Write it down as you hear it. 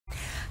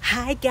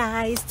Hi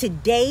guys,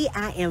 today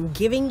I am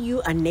giving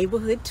you a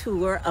neighborhood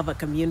tour of a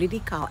community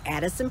called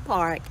Addison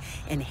Park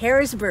in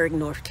Harrisburg,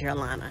 North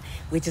Carolina,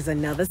 which is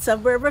another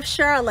suburb of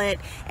Charlotte,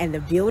 and the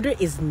builder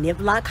is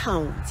Niblock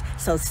Homes.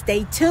 So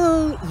stay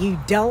tuned, you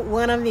don't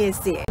want to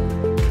miss it.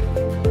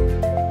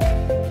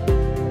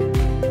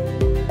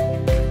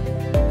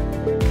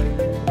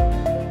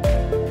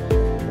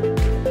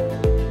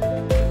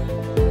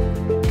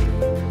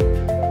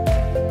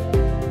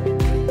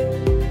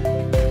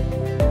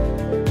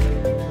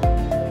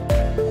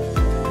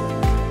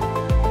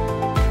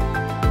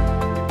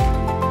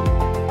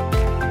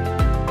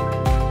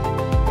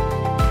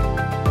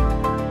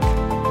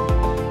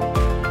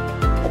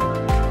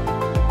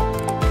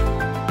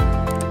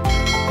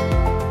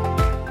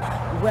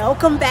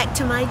 Welcome back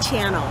to my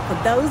channel.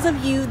 For those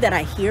of you that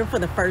are here for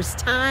the first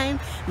time,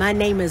 my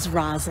name is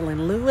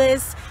Rosalind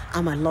Lewis.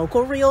 I'm a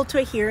local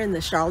realtor here in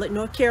the Charlotte,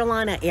 North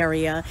Carolina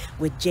area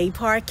with J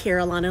Park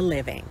Carolina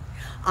Living.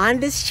 On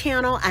this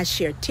channel, I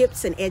share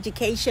tips and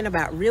education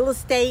about real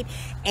estate,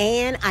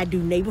 and I do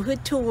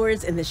neighborhood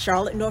tours in the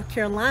Charlotte, North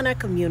Carolina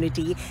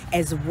community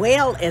as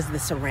well as the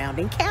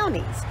surrounding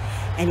counties.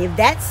 And if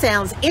that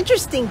sounds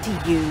interesting to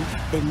you,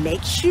 then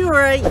make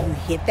sure you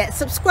hit that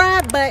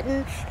subscribe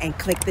button and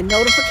click the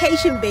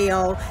notification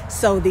bell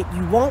so that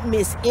you won't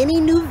miss any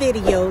new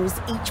videos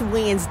each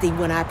Wednesday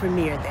when I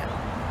premiere them.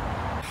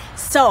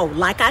 So,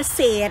 like I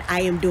said,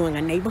 I am doing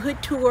a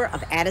neighborhood tour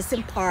of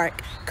Addison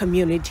Park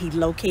community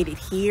located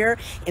here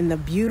in the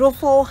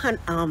beautiful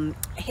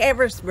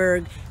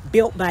Harrisburg,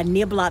 built by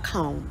Niblock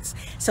Homes.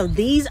 So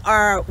these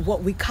are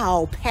what we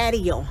call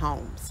patio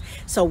homes.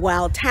 So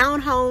while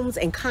townhomes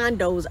and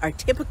condos are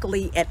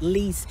typically at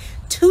least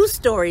 2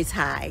 stories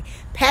high,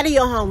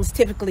 patio homes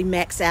typically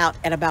max out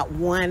at about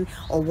 1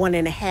 or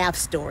 1.5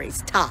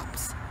 stories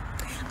tops.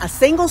 A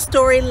single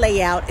story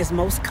layout is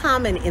most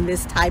common in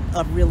this type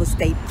of real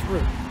estate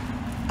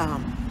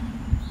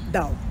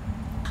though.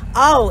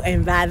 Oh,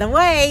 and by the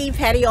way,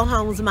 patio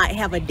homes might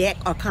have a deck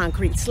or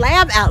concrete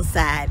slab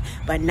outside,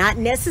 but not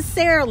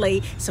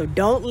necessarily, so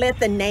don't let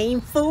the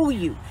name fool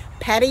you.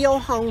 Patio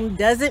home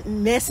doesn't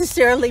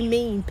necessarily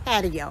mean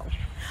patio.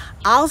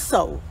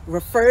 Also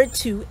referred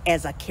to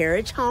as a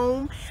carriage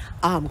home,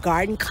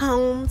 garden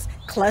homes,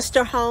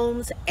 cluster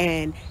homes,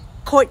 and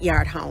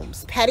courtyard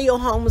homes. Patio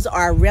homes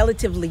are a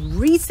relatively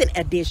recent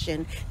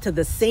addition to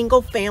the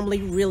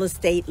single-family real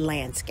estate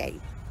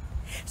landscape.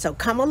 So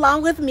come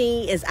along with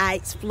me as I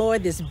explore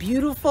this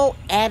beautiful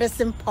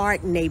Addison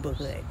Park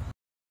neighborhood.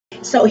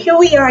 So here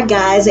we are,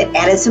 guys, at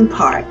Addison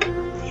Park.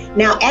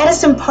 Now,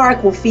 Addison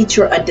Park will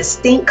feature a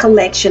distinct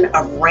collection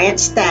of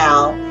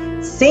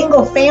ranch-style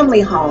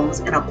single-family homes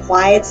in a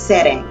quiet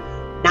setting,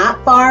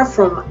 not far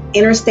from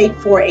Interstate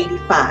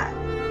 485.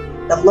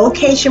 The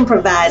location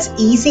provides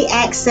easy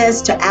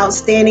access to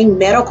outstanding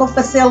medical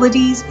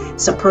facilities,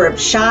 superb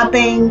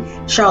shopping,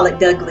 Charlotte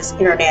Douglas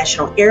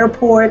International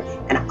Airport,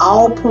 and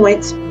all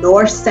points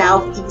north,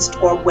 south, east,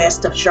 or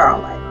west of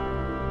Charlotte.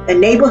 The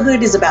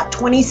neighborhood is about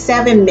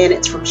 27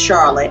 minutes from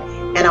Charlotte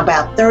and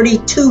about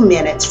 32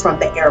 minutes from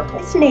the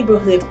airport. This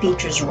neighborhood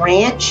features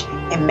ranch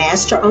and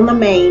master on the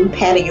main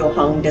patio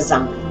home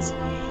designs.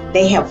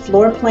 They have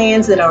floor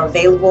plans that are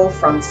available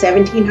from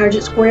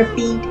 1,700 square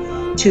feet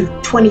to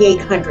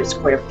 2,800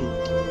 square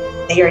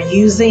feet. They are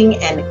using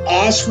an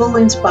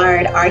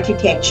Asheville-inspired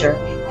architecture,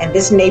 and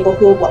this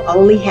neighborhood will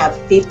only have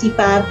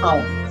 55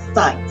 home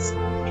sites,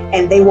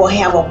 and they will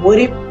have a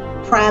wooded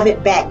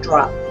private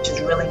backdrop, which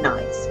is really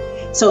nice.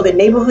 So the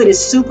neighborhood is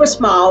super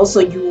small, so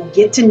you will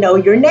get to know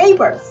your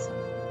neighbors.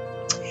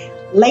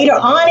 Later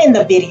on in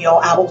the video,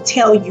 I will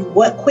tell you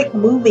what quick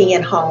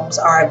move-in homes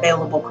are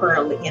available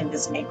currently in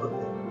this neighborhood.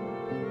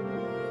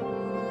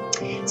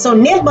 So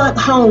Niblock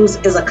Homes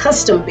is a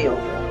custom builder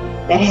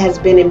that has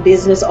been in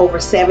business over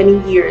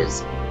 70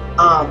 years,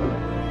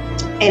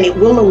 and it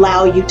will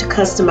allow you to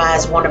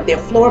customize one of their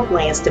floor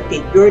plans to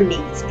fit your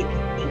needs if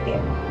you need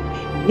it.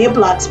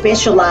 Niblock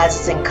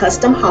specializes in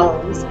custom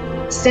homes.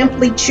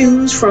 Simply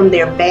choose from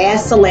their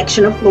vast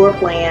selection of floor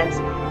plans,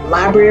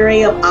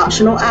 library of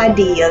optional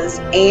ideas,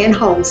 and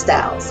home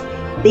styles.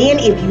 Then,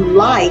 if you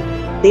like,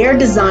 their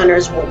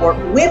designers will work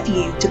with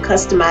you to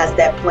customize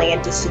that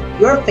plan to suit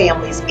your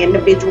family's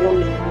individual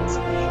needs.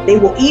 They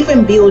will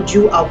even build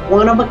you a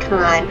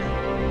one-of-a-kind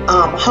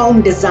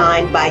home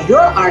designed by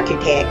your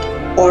architect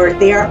or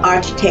their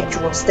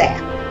architectural staff.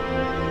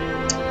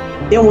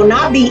 There will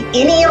not be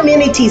any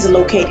amenities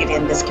located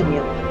in this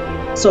community.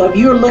 So if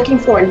you're looking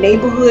for a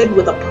neighborhood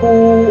with a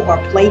pool or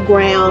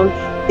playground,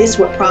 this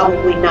would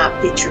probably not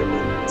fit your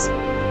needs.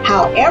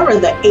 However,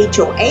 the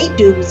HOA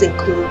dues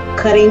include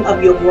cutting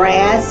of your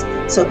grass,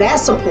 so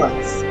that's a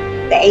plus.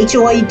 The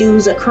HOA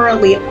dues are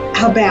currently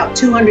about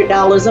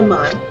 $200 a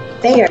month.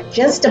 They are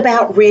just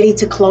about ready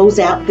to close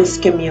out this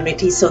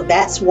community, so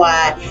that's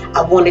why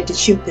I wanted to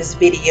shoot this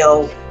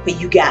video for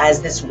you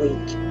guys this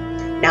week.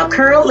 Now,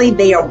 currently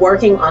they are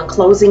working on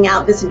closing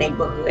out this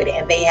neighborhood,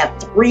 and they have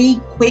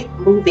 3 quick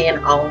move-in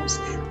homes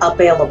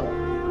available.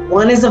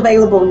 One is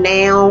available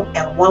now,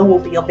 and one will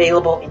be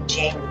available in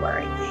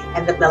January.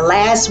 And then the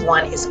last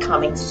one is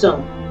coming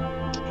soon.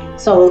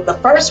 So the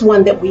first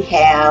one that we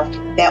have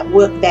that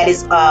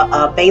is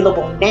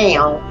available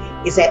now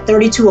is at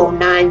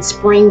 3209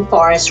 Spring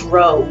Forest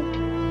Road.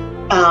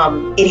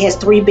 It has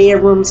 3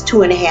 bedrooms,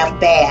 2.5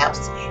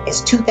 baths.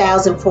 It's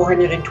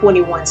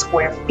 2,421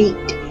 square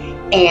feet,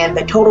 and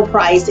the total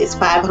price is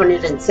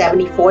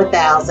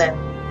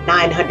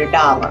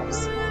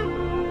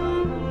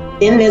 $574,900.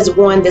 Then there's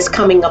one that's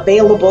coming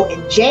available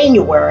in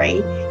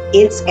January.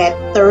 It's at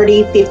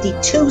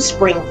 3052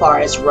 Spring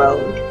Forest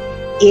Road.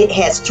 It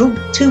has 2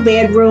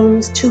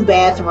 bedrooms, 2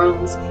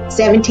 bathrooms,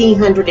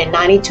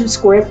 1,792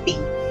 square feet,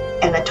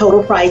 and the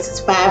total price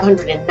is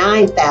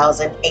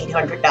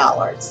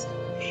 $509,800.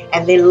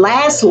 And then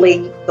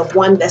lastly, the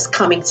one that's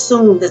coming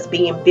soon, that's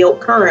being built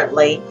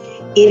currently,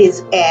 it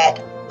is at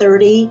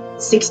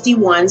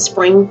 3061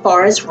 Spring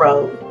Forest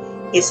Road.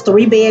 It's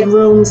 3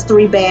 bedrooms,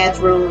 3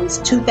 bathrooms,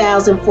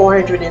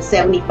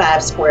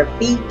 2,475 square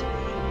feet.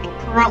 And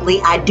currently,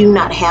 I do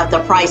not have the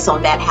price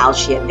on that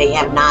house yet. They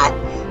have not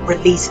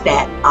released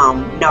that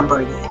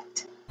number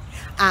yet.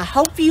 I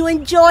hope you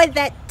enjoyed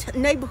that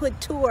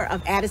neighborhood tour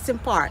of Addison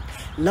Park,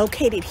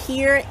 located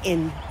here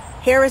in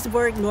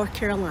Harrisburg, North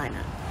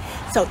Carolina.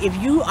 So if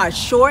you are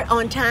short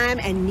on time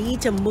and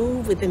need to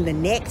move within the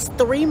next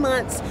 3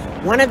 months,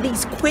 one of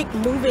these quick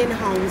move-in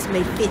homes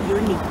may fit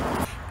your need.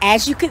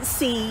 As you can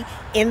see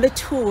in the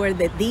tour,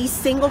 that these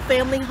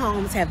single-family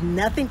homes have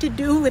nothing to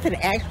do with an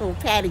actual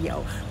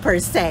patio per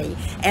se,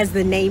 as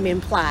the name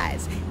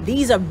implies.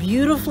 These are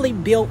beautifully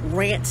built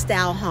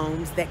ranch-style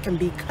homes that can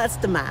be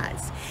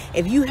customized.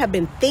 If you have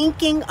been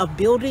thinking of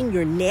building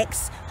your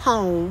next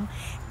home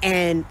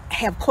and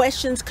have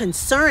questions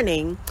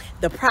concerning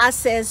the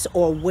process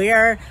or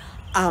where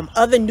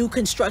other new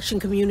construction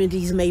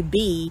communities may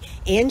be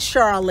in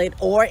Charlotte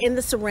or in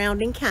the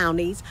surrounding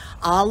counties,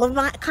 all of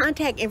my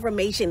contact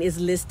information is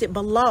listed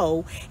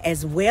below,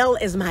 as well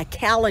as my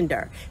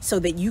calendar, so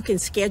that you can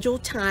schedule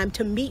time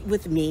to meet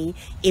with me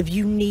if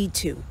you need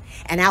to,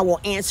 and I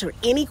will answer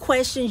any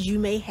questions you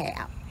may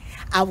have.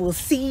 I will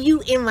see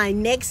you in my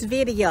next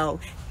video.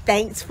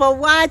 Thanks for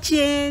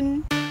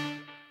watching.